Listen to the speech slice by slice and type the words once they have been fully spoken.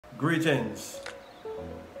Greetings.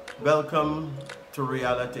 Welcome to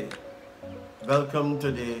reality. Welcome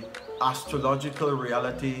to the astrological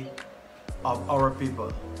reality of our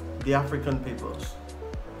people, the African peoples,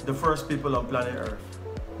 the first people on planet Earth.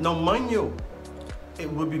 Now, mind you, it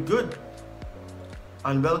would be good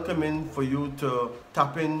and welcoming for you to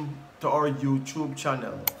tap in to our YouTube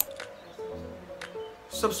channel.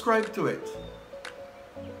 Subscribe to it.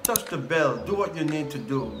 Touch the bell. Do what you need to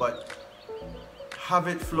do, but have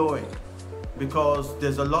it flowing, because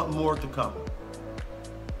there's a lot more to come.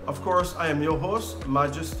 Of course, I am your host,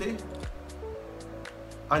 Majesty.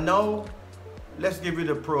 And now, let's give you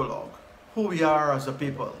the prologue. Who we are as a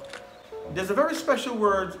people. There's a very special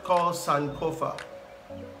word called Sancofah.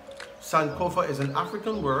 Sancofah is an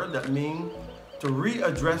African word that means to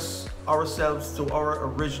readdress ourselves to our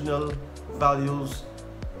original values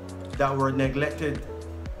that were neglected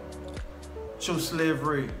through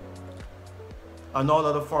slavery and all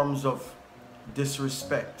other forms of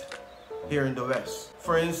disrespect here in the West.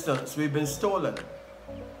 For instance, we've been stolen.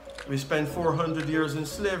 We spent 400 years in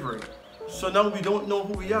slavery. So now we don't know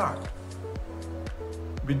who we are.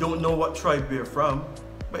 We don't know what tribe we're from.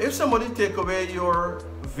 But if somebody take away your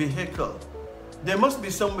vehicle, there must be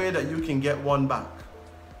some way that you can get one back.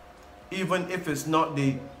 Even if it's not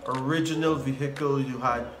the original vehicle you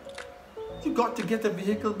had, you got to get the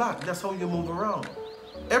vehicle back. That's how you move around.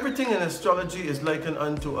 Everything in astrology is likened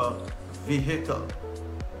unto a vehicle.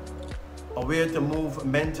 A way to move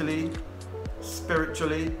mentally,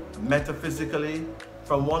 spiritually, metaphysically,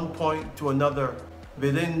 from one point to another,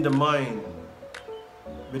 within the mind,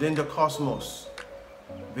 within the cosmos,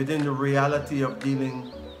 within the reality of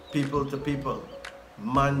dealing people to people,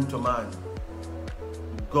 man to man,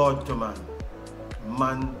 God to man,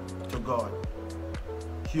 man to God,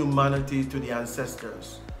 humanity to the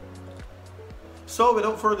ancestors. So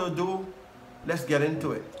without further ado, let's get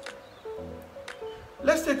into it.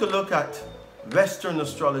 Let's take a look at Western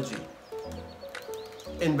astrology.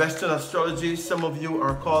 In Western astrology, some of you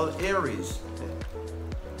are called Aries.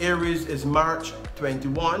 Aries is March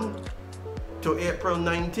 21 to April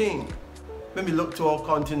 19. When we look to our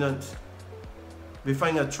continent, we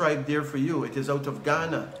find a tribe there for you. It is out of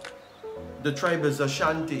Ghana. The tribe is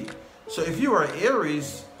Ashanti. So if you are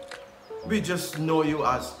Aries, we just know you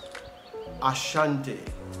as Ashanti.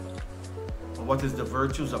 What is the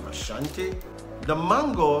virtues of Ashanti? The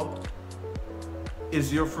mango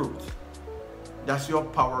is your fruit. That's your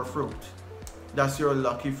power fruit. That's your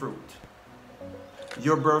lucky fruit.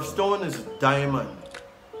 Your birthstone is diamond.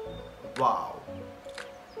 Wow.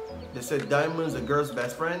 They said diamonds a girl's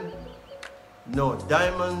best friend. No,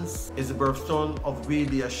 diamonds is the birthstone of we,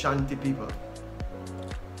 the Ashanti people.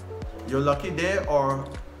 Your lucky day or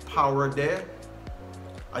power day,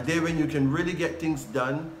 a day when you can really get things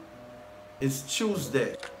done, is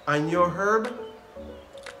Tuesday. And your herb,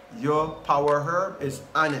 your power herb, is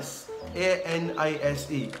anise.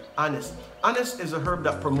 A-N-I-S-E, anise. Anise is a herb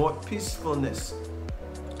that promotes peacefulness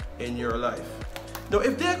in your life. Now,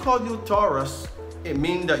 if they call you Taurus, it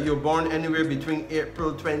means that you're born anywhere between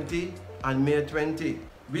April 20 and May 20.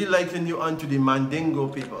 We liken you unto the Mandingo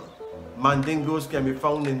people. Mandingos can be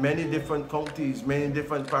found in many different counties, many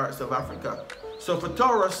different parts of Africa. So for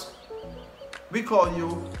Taurus, we call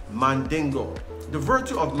you Mandingo. The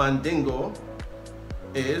virtue of Mandingo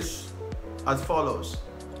is as follows.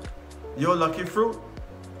 Your lucky fruit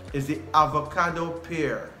is the avocado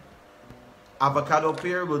pear. Avocado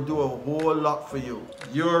pear will do a whole lot for you.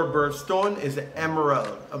 Your birthstone is an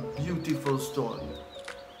emerald, a beautiful stone.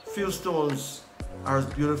 Few stones are as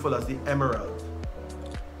beautiful as the emerald.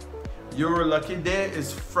 Your lucky day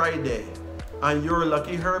is Friday, and your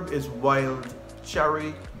lucky herb is wild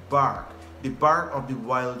cherry bark, the bark of the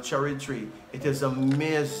wild cherry tree. It is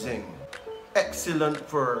amazing, excellent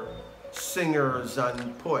for singers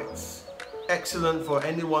and poets, excellent for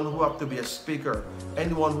anyone who have to be a speaker,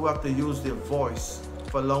 anyone who have to use their voice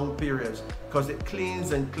for long periods, because it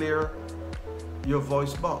cleans and clears your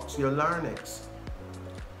voice box, your larynx.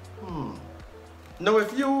 Now,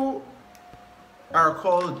 if you are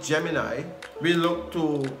called Gemini, we look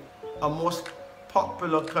to a most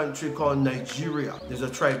popular country called Nigeria. There's a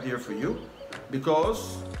tribe there for you,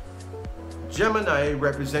 because Gemini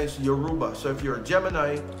represents Yoruba. So if you're a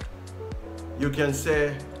Gemini, you can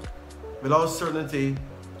say with all certainty,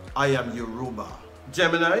 I am Yoruba.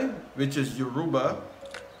 Gemini, which is Yoruba,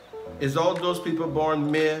 is all those people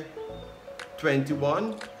born May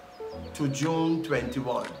 21 to June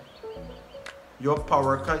 21. Your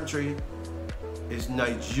power country is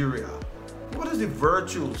Nigeria. What is the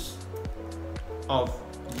virtues of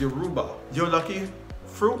Yoruba? Your lucky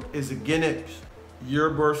fruit is a guinea.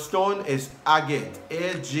 Your birthstone is agate,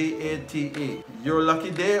 A-G-A-T-E. Your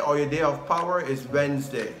lucky day or your day of power is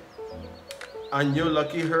Wednesday. And your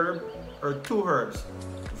lucky herb are two herbs.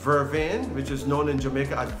 Vervain, which is known in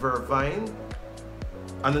Jamaica as vervine,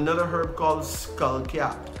 and another herb called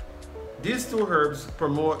skullcap. These two herbs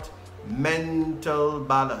promote mental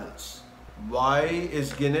balance. Why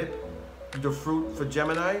is guinea the fruit for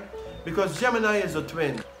Gemini? Because Gemini is a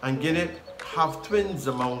twin and guinea have twins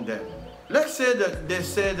among them. Let's say that they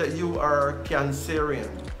say that you are Cancerian.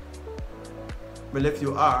 Well, if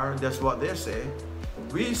you are, that's what they say.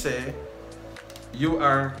 We say you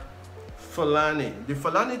are Fulani. The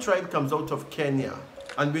Fulani tribe comes out of Kenya.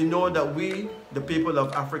 And we know that we, the people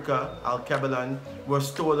of Africa, Al-Kabalan, were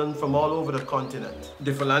stolen from all over the continent.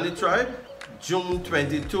 The Fulani tribe, June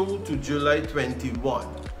 22 to July 21.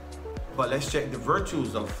 But let's check the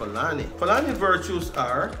virtues of Fulani. Fulani virtues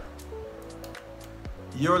are: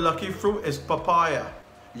 your lucky fruit is papaya.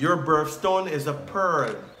 Your birthstone is a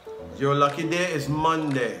pearl. Your lucky day is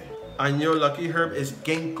Monday. And your lucky herb is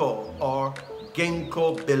ginkgo or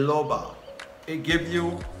ginkgo biloba. It gives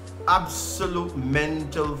you absolute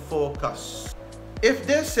mental focus. If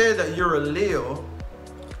they say that you're a Leo,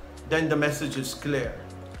 then the message is clear.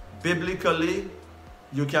 Biblically,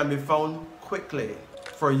 you can be found quickly,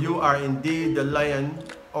 for you are indeed the lion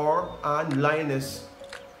or and lioness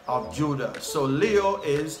of Judah. So Leo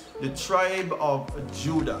is the tribe of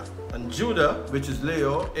Judah. And Judah, which is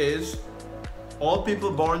Leo, is all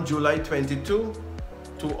people born July 22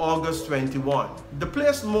 to August 21. The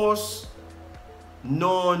place most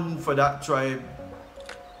known for that tribe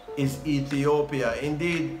is Ethiopia.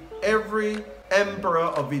 Indeed, every emperor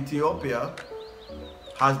of Ethiopia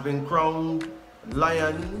has been crowned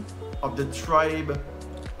lion of the tribe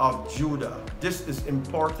of Judah. This is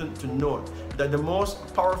important to note, that the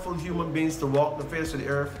most powerful human beings to walk the face of the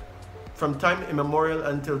earth from time immemorial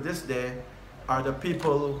until this day are the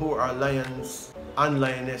people who are lions and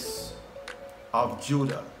lioness of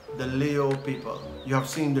Judah, the Leo people. You have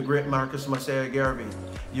seen the great Marcus Messiah Garvey.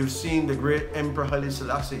 You've seen the great Emperor Haile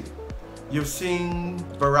Selassie. You've seen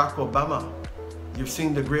Barack Obama. You've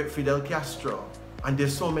seen the great Fidel Castro. And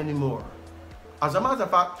there's so many more. As a matter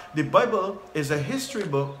of fact, the Bible is a history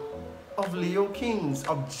book of Leo kings,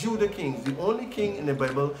 of Judah kings. The only king in the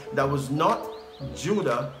Bible that was not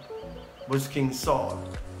Judah was King Saul.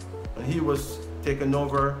 And he was taken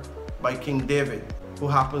over by King David, who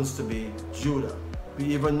happens to be Judah. We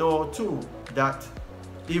even know too that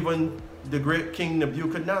even the great King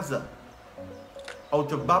Nebuchadnezzar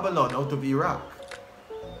out of Babylon, out of Iraq,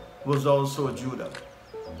 was also Judah.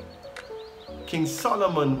 King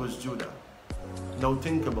Solomon was Judah. Now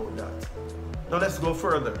think about that. Now let's go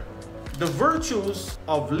further. The virtues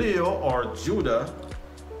of Leo or Judah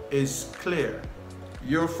is clear.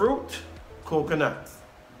 Your fruit, coconut,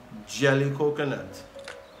 jelly coconut.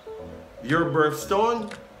 Your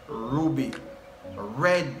birthstone, ruby,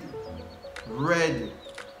 red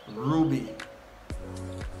ruby.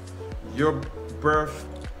 Your birth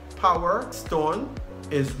power stone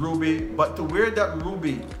is ruby, but to wear that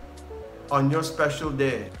ruby on your special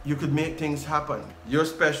day, you could make things happen. Your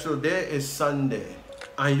special day is Sunday,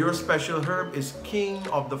 and your special herb is king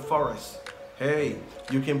of the forest. Hey,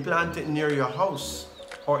 you can plant it near your house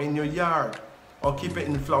or in your yard, or keep it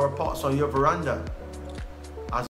in flower pots on your veranda.